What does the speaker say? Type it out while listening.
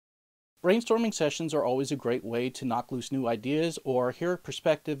Brainstorming sessions are always a great way to knock loose new ideas or hear a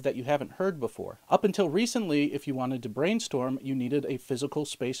perspective that you haven't heard before. Up until recently, if you wanted to brainstorm, you needed a physical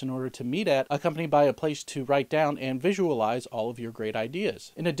space in order to meet at, accompanied by a place to write down and visualize all of your great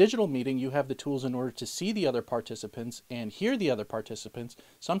ideas. In a digital meeting, you have the tools in order to see the other participants and hear the other participants.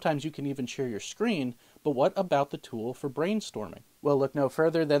 Sometimes you can even share your screen, but what about the tool for brainstorming? Well, look no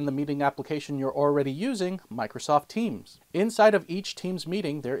further than the meeting application you're already using, Microsoft Teams. Inside of each Teams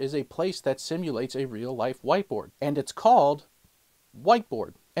meeting, there is a place that simulates a real-life whiteboard, and it's called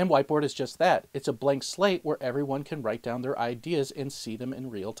Whiteboard. And Whiteboard is just that. It's a blank slate where everyone can write down their ideas and see them in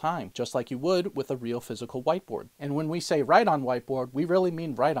real time, just like you would with a real physical whiteboard. And when we say write on whiteboard, we really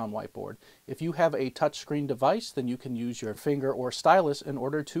mean write on whiteboard. If you have a touchscreen device, then you can use your finger or stylus in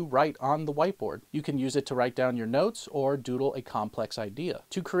order to write on the whiteboard. You can use it to write down your notes or doodle a complex idea.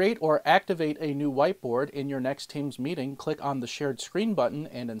 To create or activate a new whiteboard in your next Teams meeting, click on the shared screen button,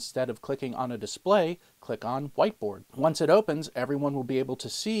 and instead of clicking on a display, click on Whiteboard. Once it opens, everyone will be able to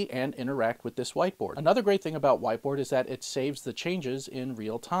see and interact with this whiteboard. Another great thing about Whiteboard is that it saves the changes in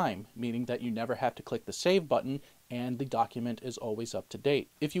real time, meaning that you never have to click the save button and the document is always up to date.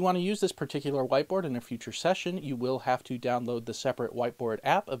 If you want to use this particular whiteboard in a future session, you will have to download the separate Whiteboard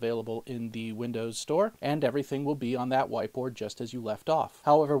app available in the Windows Store, and everything will be on that whiteboard just as you left off.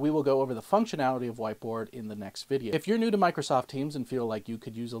 However, we will go over the functionality of Whiteboard in the next video. If you're new to Microsoft Teams and feel like you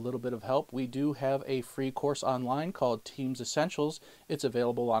could use a little bit of help, we do have a free course online called Teams Essentials. It's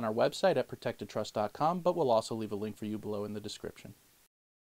available on our website at protectedtrust.com, but we'll also leave a link for you below in the description.